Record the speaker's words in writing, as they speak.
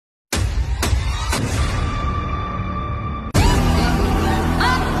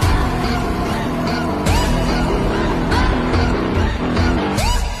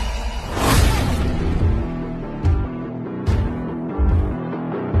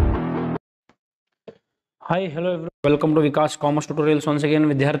Hi, hello everyone. Welcome to Vikas Commerce Tutorials once again,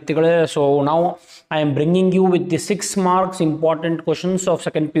 Vidyarthigale. So now I am bringing you with the 6 marks important questions of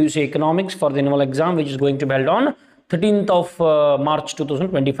second PUC economics for the annual exam, which is going to be held on 13th of March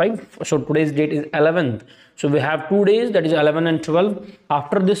 2025. So today's date is 11th. So we have 2 days, that is 11 and 12.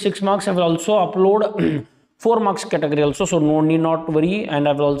 After this 6 marks, I will also upload 4 marks category also, so no need not to worry. And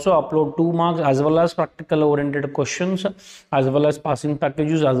I will also upload 2 marks as well as practical oriented questions, as well as passing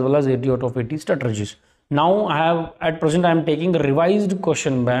packages, as well as 80 out of 80 strategies. Now I have at present I am taking a revised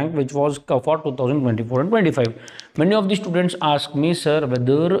question bank which was for 2024 and 25. Many of the students ask me, sir,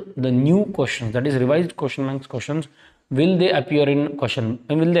 whether the new questions, that is revised question banks questions, will they appear in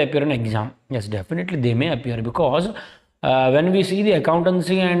exam? Yes, definitely they may appear, because when we see the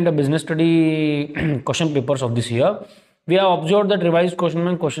accountancy and business study question papers of this year, we have observed that revised question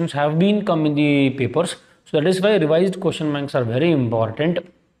bank questions have been come in the papers. So that is why revised question banks are very important.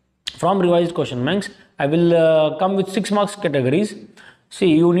 From revised question banks, I will come with 6 marks categories. See,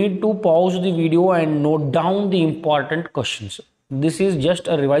 you need to pause the video and note down the important questions. This is just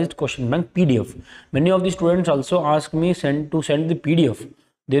a revised question bank PDF. Many of the students also ask me send the PDF.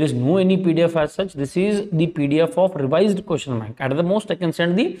 There is no any PDF as such. This is the PDF of revised question bank. At the most, I can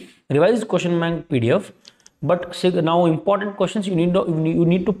send the revised question bank PDF. But now important questions, you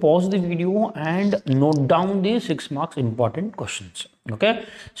need to pause the video and note down the 6 marks important questions. Okay,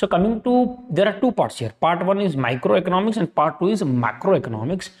 so there are 2 parts here. Part 1 is microeconomics and part 2 is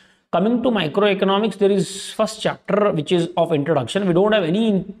macroeconomics. Coming to microeconomics, there is first chapter which is of introduction. We don't have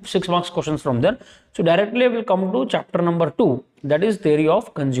any 6 marks questions from there. So directly I will come to chapter number 2, that is theory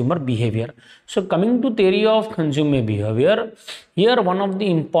of consumer behavior. So coming to theory of consumer behavior, here one of the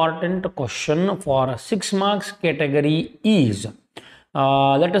important question for 6 marks category is,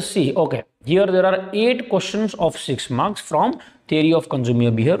 let us see. Okay, here there are 8 questions of 6 marks from theory of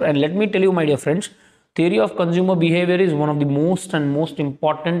consumer behavior. And let me tell you, my dear friends, theory of consumer behavior is one of the most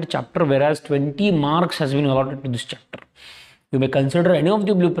important chapter, whereas 20 marks has been allotted to this chapter. You may consider any of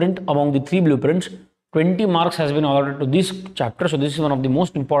the blueprint among the 3 blueprints. 20 marks has been allotted to this chapter. So this is one of the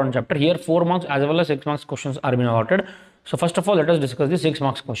most important chapter. Here 4 marks as well as 6 marks questions are being allotted. So first of all, let us discuss the 6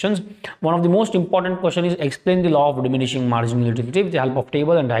 marks questions. One of the most important question is explain the law of diminishing marginal utility with the help of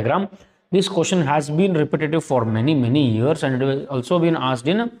table and diagram. This question has been repetitive for many years, and it has also been asked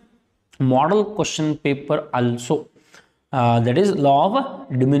in model question paper also. That is law of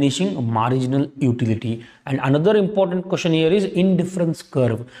diminishing marginal utility. And another important question here is indifference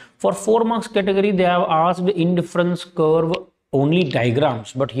curve. For 4 marks category, they have asked indifference curve only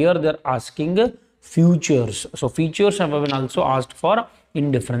diagrams, but here they are asking features. So features have been also asked for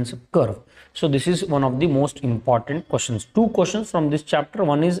indifference curve. So this is one of the most important questions. 2 questions from this chapter.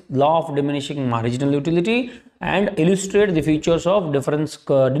 One is law of diminishing marginal utility and illustrate the features of indifference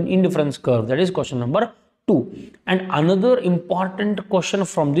curve. That is question number 2. And another important question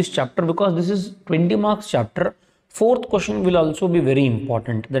from this chapter, because this is 20 marks chapter, 4th question will also be very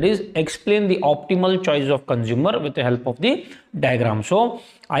important. That is explain the optimal choice of consumer with the help of the diagram. So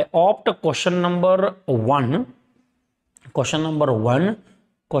I opt question number 1, question number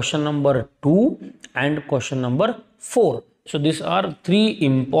 2 and question number 4. So these are 3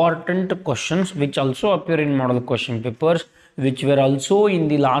 important questions which also appear in model question papers, which were also in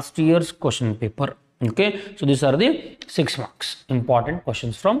the last year's question paper. Okay, so these are the 6 marks important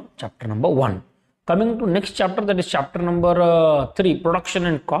questions from chapter number 1. Coming to next chapter, that is chapter number 3, production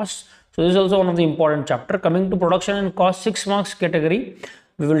and costs. So this is also one of the important chapter. Coming to production and cost, 6 marks category.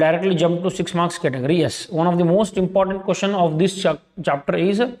 We will directly jump to 6 marks category. Yes, one of the most important question of this chapter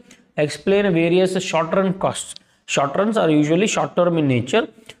is explain various short-run costs. Short-runs are usually short-term in nature.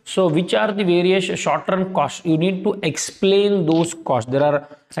 So which are the various short-run costs? You need to explain those costs. There are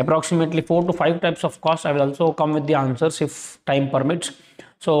approximately 4 to 5 types of costs. I will also come with the answers if time permits.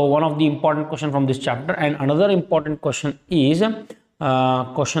 So one of the important question from this chapter. And another important question is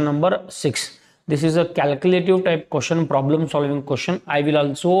question number 6. This is a calculative type question, problem solving question. I will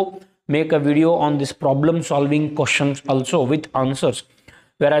also make a video on this problem solving questions also with answers.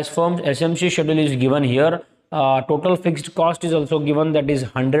 Whereas firm's SMC schedule is given here. Total fixed cost is also given, that is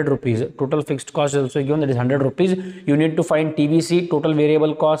 100 rupees. Total fixed cost is also given, that is 100 rupees. You need to find TVC, total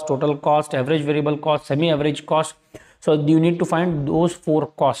variable cost, total cost, average variable cost, semi-average cost. So you need to find those 4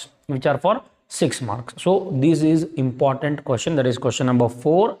 costs which are for 6 marks. So this is important question, that is question number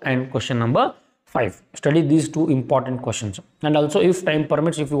 4 and question number 5. Study these 2 important questions. And also if time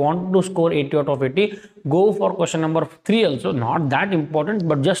permits, if you want to score 80 out of 80, go for question number 3 also. Not that important,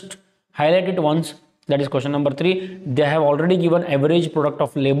 but just highlight it once. That is question number 3. They have already given average product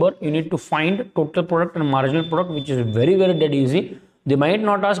of labor. You need to find total product and marginal product, which is very dead easy. They might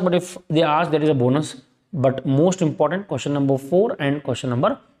not ask, but if they ask, there is a bonus. but most important question number 4 and question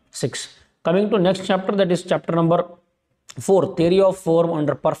number 6. Coming to next chapter, that is chapter number 4, theory of firm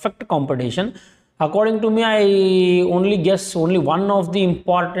under perfect competition. According to me, I only guess only one of the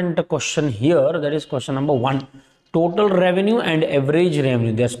important question here, that is question number 1, total revenue and average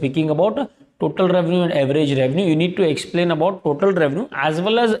revenue. They are speaking about total revenue and average revenue. You need to explain about total revenue as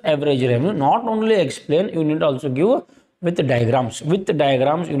well as average revenue. Not only explain, you need to also give with diagrams. With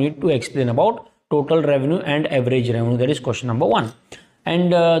diagrams, you need to explain about total revenue and average revenue. That is question number 1.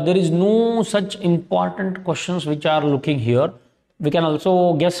 And there is no such important questions which are looking here. We can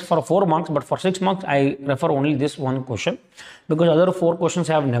also guess for 4 marks, but for 6 marks, I refer only this one question, because other 4 questions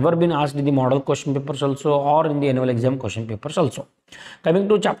have never been asked in the model question papers also, or in the annual exam question papers also. Coming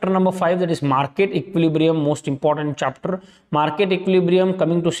to chapter number 5, that is market equilibrium, most important chapter. Market equilibrium,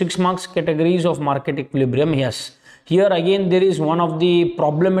 coming to 6 marks, categories of market equilibrium. Yes, here again there is one of the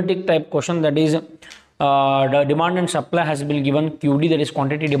problematic type question, that is the demand and supply has been given QD, that is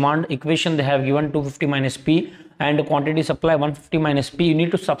quantity demand equation. They have given 250 minus P and quantity supply 150 minus P. You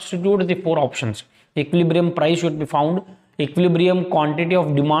need to substitute the 4 options. Equilibrium price should be found, equilibrium quantity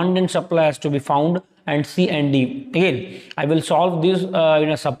of demand and supply has to be found, and C and D. Again, I will solve this in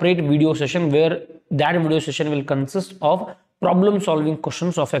a separate video session, where that video session will consist of problem solving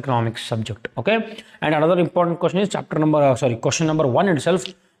questions of economics subject. Okay, and another important question is chapter number question number 1 itself,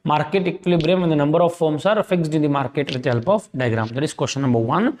 market equilibrium, and the number of firms are fixed in the market with the help of diagram. That is question number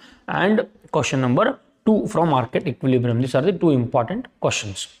 1 and question number 2 from market equilibrium. These are the 2 important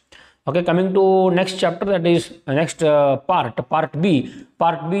questions. Okay, coming to next chapter, that is next part B.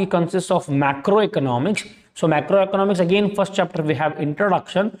 Part B consists of macroeconomics. So macroeconomics, again first chapter we have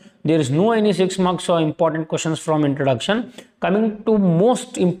introduction. There is no any 6 marks or important questions from introduction. Coming to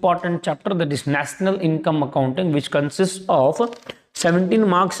most important chapter, that is national income accounting, which consists of 17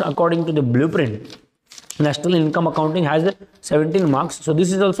 marks according to the blueprint. National income accounting has 17 marks. So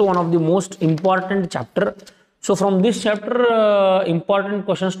this is also one of the most important chapter. So from this chapter, important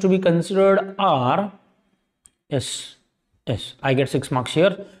questions to be considered are, yes, I get 6 marks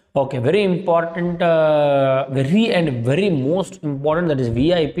here. Okay, very important, very most important, that is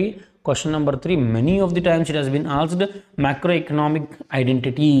VIP. Question number 3, many of the times it has been asked, macroeconomic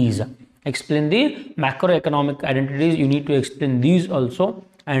identities. Explain the macroeconomic identities. You need to explain these also.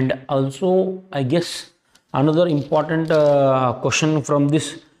 And also, I guess another important question from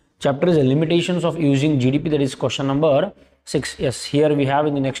this chapter is the limitations of using GDP. That is question number 6. Yes, here we have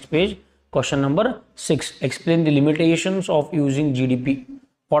in the next page question number 6. Explain the limitations of using GDP.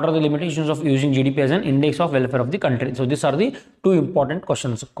 What are the limitations of using GDP as an index of welfare of the country? So these are the 2 important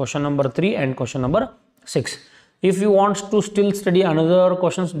questions, question number 3 and question number 6. If you want to still study another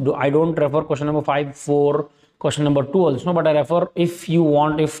questions, I don't refer question number 5, 4, question number 2 also, but I refer, if you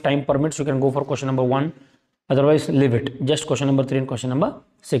want, if time permits, you can go for question number 1. Otherwise, leave it. Just question number 3 and question number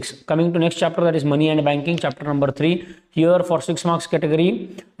 6. Coming to next chapter, that is money and banking, chapter number 3. Here for 6 marks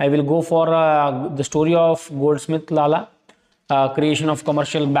category, I will go for the story of Goldsmith Lala, creation of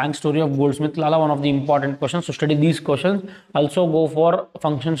commercial bank, story of Goldsmith Lala, one of the important questions. So study these questions. Also go for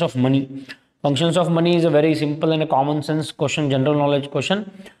functions of money. Functions of money is a very simple and a common sense question, general knowledge question.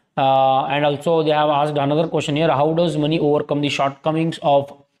 And also they have asked another question here, how does money overcome the shortcomings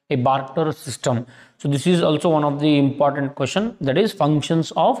of a barter system? So this is also one of the important question, that is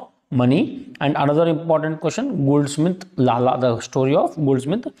functions of money. And another important question, Goldsmith Lala, the story of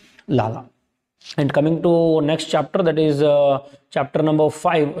Goldsmith Lala. And coming to next chapter, that is chapter number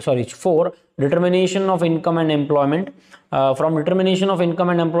 4, determination of income and employment. From determination of income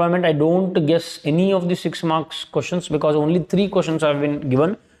and employment, I don't guess any of the 6 marks questions, because only 3 questions have been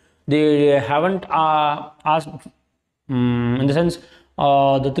given. They haven't asked, in the sense,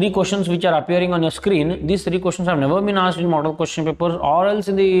 the 3 questions which are appearing on your screen, these 3 questions have never been asked in model question papers or else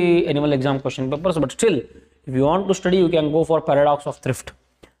in the annual exam question papers. But still, if you want to study, you can go for paradox of thrift.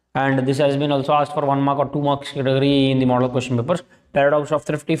 And this has been also asked for 1 mark or 2 marks category in the model question papers. Paradox of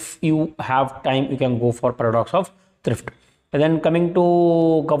thrift, if you have time, you can go for paradox of thrift. And then coming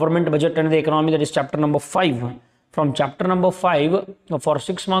to government budget and the economy, that is chapter number 5. From chapter number 5 for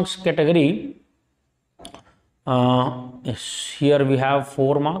 6 marks category, yes, here we have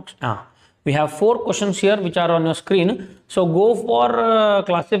 4 marks. We have 4 questions here which are on your screen. So go for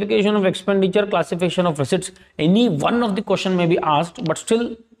classification of expenditure, classification of receipts. Any one of the question may be asked, but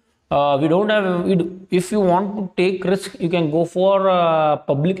still we don't have, if you want to take risk, you can go for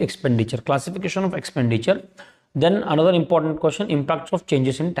public expenditure, classification of expenditure. Then another important question, impacts of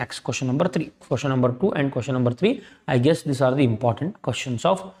changes in tax, question number 3, question number 2 and question number 3. I guess these are the important questions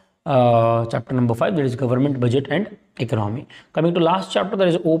of chapter number 5, that is government, budget and economy. Coming to last chapter, there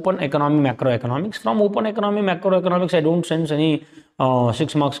is open economy, macroeconomics. From open economy, macroeconomics, I don't sense any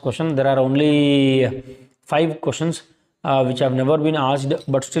 6 marks question. There are only 5 questions which have never been asked,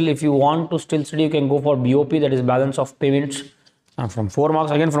 but still if you want to still study, you can go for BOP, that is balance of payments. From 4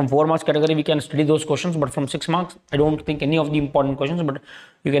 marks, again from 4 marks category we can study those questions, but from 6 marks I don't think any of the important questions, but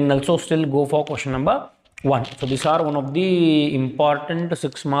you can also still go for question number 1. So these are one of the important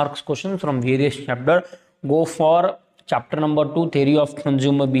 6 marks questions from various chapter. Go for chapter number 2, theory of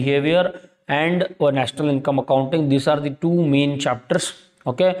consumer behavior and national income accounting. These are the 2 main chapters.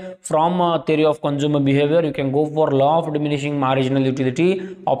 Okay, from theory of consumer behavior you can go for law of diminishing marginal utility,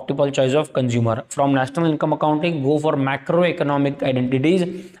 optimal choice of consumer. From national income accounting, go for macroeconomic identities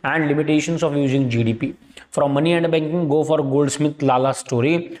and limitations of using GDP. From money and banking, go for Goldsmith Lala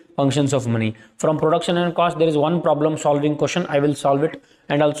story, functions of money. From production and cost, there is one problem solving question, I will solve it.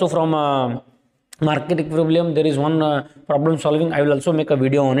 And also from market equilibrium, there is one problem solving, I will also make a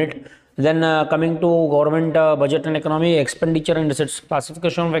video on it. Then coming to government, budget and economy, expenditure and receipts,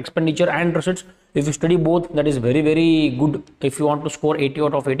 classification of expenditure and receipts. If you study both, that is very, very good. If you want to score 80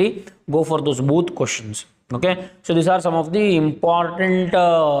 out of 80, go for those both questions. Okay, so these are some of the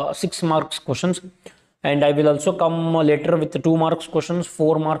important 6 marks questions. And I will also come later with the 2 marks questions,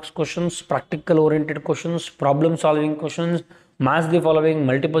 4 marks questions, practical oriented questions, problem solving questions, match the following,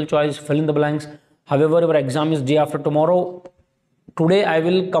 multiple choice, fill in the blanks. However, your exam is day after tomorrow. Today I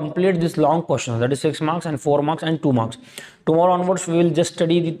will complete this long questions, that is 6 marks and 4 marks and 2 marks. Tomorrow onwards we will just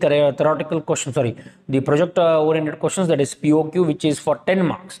study the theoretical questions, the project oriented questions, that is POQ, which is for 10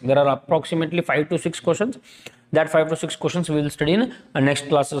 marks. There are approximately 5 to 6 questions. That 5 to 6 questions we will study in next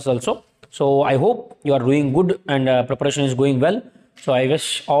classes also. So I hope you are doing good and preparation is going well. So I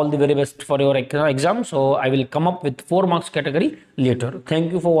wish all the very best for your exam. So I will come up with 4 marks category later.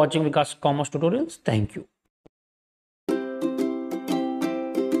 Thank you for watching Vikas Commerce Tutorials. Thank you.